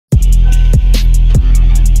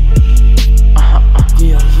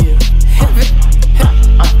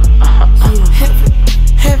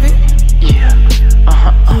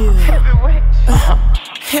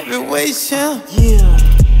Heavyweight champ. Yeah.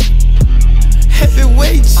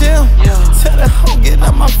 Heavyweight champ. Tell that hoe get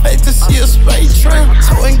out my face till she a straight tramp.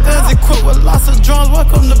 Towing guns equipped with lots of drones.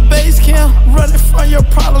 Welcome to base camp. Running from your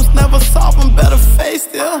problems, never solve them. Better face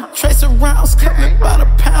them. Tracing rounds, coming by the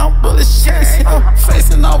pound. Bullets chase him.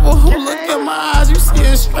 Facing over who look in my eyes, you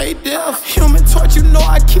seeing straight death. Human torch, you know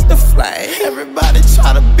I keep the flame. Everybody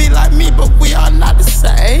try to be like me, but we are not the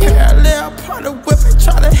same. Parallel part of whipping,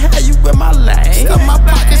 try to have you in my lane. Still my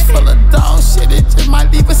pockets full of dog shit, it just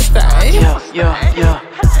might leave a stain. Yeah.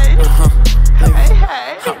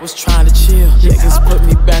 I was trying to chill. Niggas put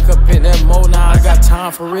me back up in that mode, now I got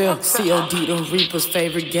time for real. COD, them Reapers'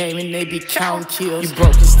 favorite game, and they be counting kills. You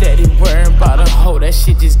broke and steady worrying about a hoe, that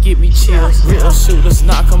shit just give me chills. Real shooters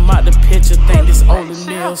knock them out the picture, think this Olin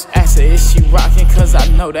Mills. Ask her, is she rockin'? Cause I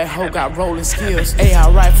know that hoe got rolling skills. AI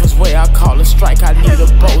rifles, way I call a strike, I need a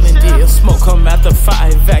bowling deal. Smoke come out the fire,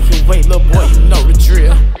 evacuate, little boy, you know the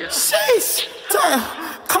drill. Sheesh, damn,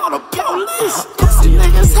 call the police. Pussy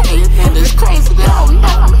niggas hatin', and it's crazy, they don't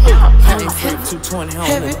know me. I ain't flip 220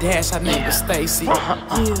 on the dash, I named her Stacy.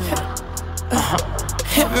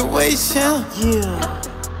 Heavyweight champ.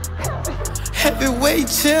 Heavyweight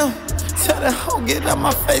champ. Tell that hoe get out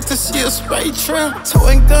my face till she a straight tramp.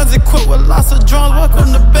 Towing guns equipped with lots of drones.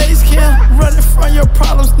 Welcome to base camp. Running from your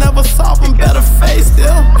problems, never solve them. Better face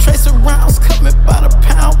them. Tracing rounds, coming by the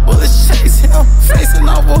pound. Bullets chase him. Facing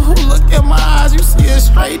over who look in my eyes, you see a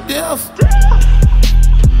straight death.